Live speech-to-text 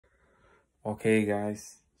Okay,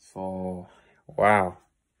 guys. So, wow.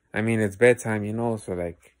 I mean, it's bedtime, so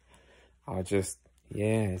like,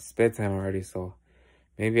 yeah, it's bedtime already. So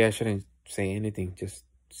maybe I shouldn't say anything. Just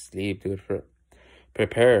sleep, dude.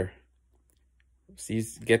 Prepare. See,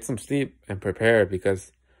 get some sleep and prepare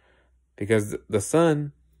because the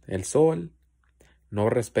sun, el sol, no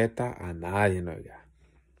respeta a nadie, no, oiga.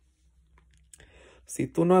 Si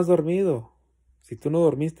tú no has dormido, si tú no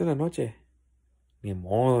dormiste en la noche, ni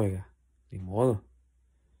modo, oiga, ni modo.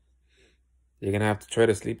 You're gonna have to try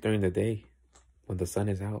to sleep during the day when the sun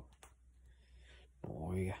is out.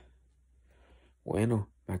 Oiga. Bueno,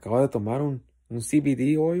 me acabo de tomar un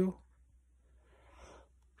CBD hoyo.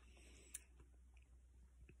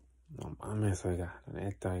 No mames, oiga, la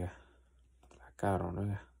neta, oiga. Está cabrón,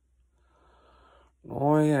 oiga. No,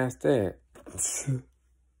 oiga,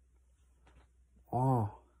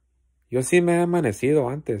 Oh, yo sí me he amanecido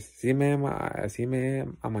antes. Sí me he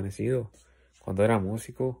amanecido cuando era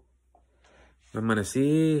músico. Me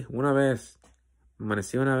amanecí una vez. Me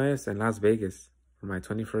amanecí una vez en Las Vegas for my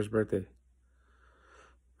 21st birthday.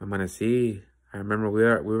 Me amanecí. I remember we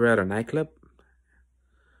were at a nightclub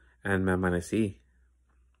and me amanecí.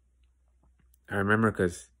 I remember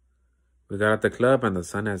because we got at the club and the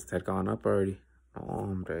sun had gone up already. No,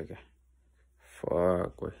 hombre.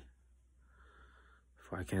 Fuck, güey.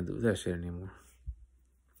 I can't do that shit anymore.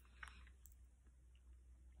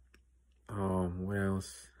 What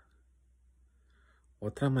else?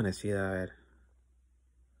 Otra amanecida, a ver.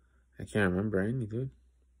 I can't remember any, dude.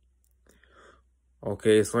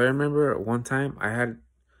 Okay, so I remember one time I had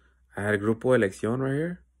a Grupo Elección right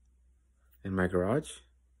here in my garage.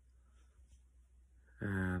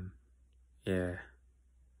 And yeah,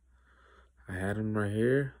 I had them right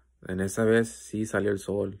here. And esa vez sí salió el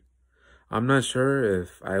sol. I'm not sure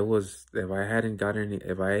if I hadn't gotten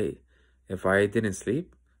any, if I didn't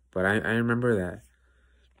sleep, but I remember that.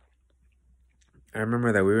 I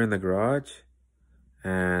remember that we were in the garage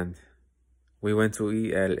and we went to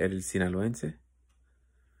eat at El Sinaloense.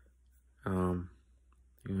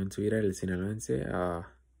 We went to eat at El Sinaloense.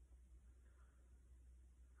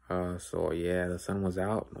 So yeah, the sun was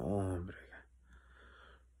out. No, hombre.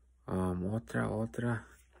 Otra.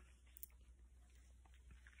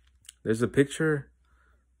 There's a picture.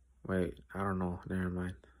 Wait, I don't know. Never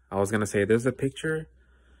mind. I was gonna say there's a picture.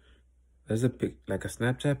 There's like a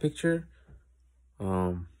Snapchat picture.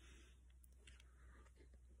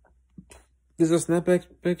 There's a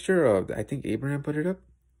Snapchat picture of, I think Abraham put it up.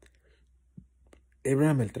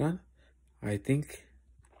 Abraham Beltran. I think.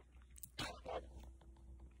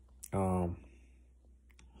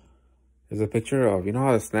 There's a picture of, you know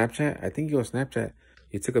how the Snapchat, I think you go Snapchat,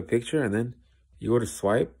 you took a picture and then you go to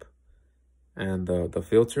swipe and the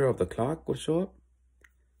filter of the clock would show up.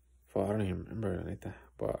 Well, I don't even remember anything.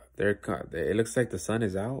 But it looks like the sun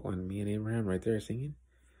is out when me and Abraham right there singing.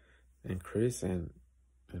 And Chris and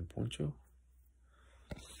Poncho.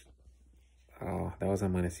 Oh, that was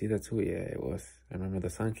Amanecida too. Yeah, it was. I remember the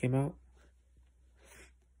sun came out.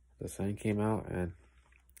 The sun came out and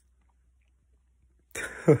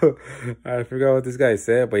I forgot what this guy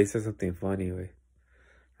said, but he said something funny,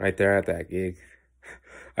 right there at that gig.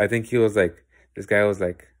 I think he was like, this guy was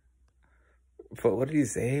like, but what did he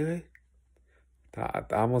say, güey?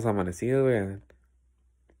 Estábamos amanecidos, güey, and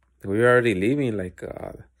we were already leaving, like,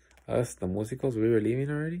 us, the músicos, we were leaving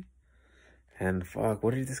already. And fuck,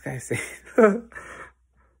 what did this guy say?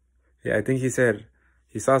 Yeah, I think he said,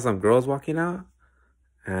 he saw some girls walking out,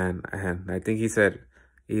 and I think he said,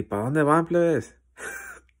 ¿Y pa dónde van, plebes?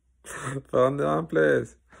 ¿Pa dónde van,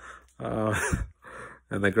 plebes?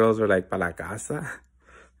 And the girls were like, pa la casa.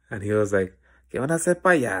 And he was like, ¿Qué van a hacer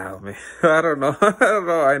pa allá, man? I don't know.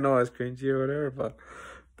 I know it's cringy or whatever, but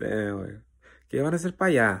damn, güey. ¿Qué van a hacer pa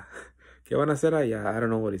allá? ¿Qué van a hacer allá? I don't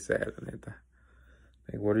know what he said, neta.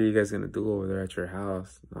 Like, what are you guys gonna do over there at your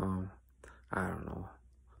house? No, I don't know.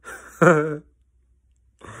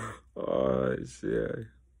 Oh, shit.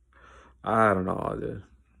 I don't know, dude.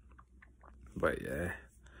 But yeah.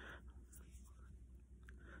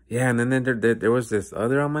 Yeah, and then there was this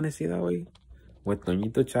other amanecida, güey, with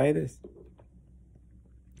Toñito Chaides.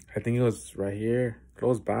 I think it was right here,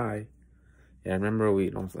 close by. Yeah, I remember we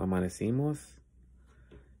nos amanecimos.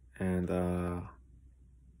 And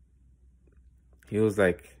he was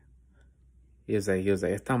like,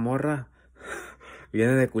 esta morra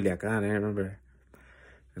viene de Culiacán, I remember.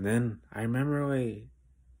 And then I remember, güey,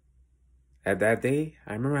 I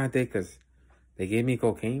remember that day because they gave me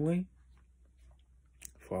cocaine, güey.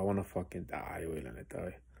 So I want to fucking die, güey, la neta,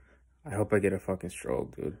 güey. I hope I get a fucking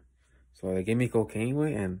stroke, dude. So they gave me cocaine,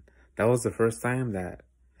 güey, and that was the first time that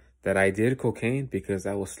I did cocaine because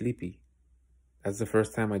I was sleepy. That's the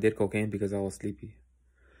first time I did cocaine because I was sleepy.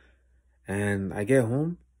 And I get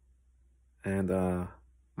home and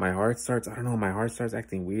my heart starts, I don't know, my heart starts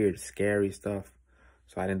acting weird, scary stuff.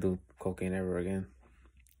 So I didn't do cocaine ever again.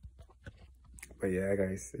 But yeah,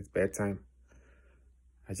 guys, it's bedtime.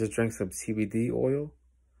 I just drank some CBD oil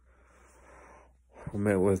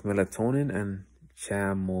with melatonin and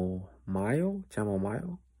chamomile.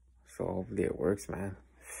 So hopefully it works, man.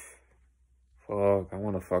 Fuck, I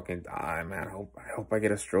want to fucking die, man. I hope I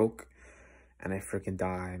get a stroke and I freaking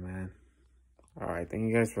die, man. Alright, thank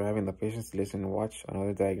you guys for having the patience to listen and watch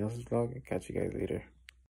another diagnosis vlog. Catch you guys later.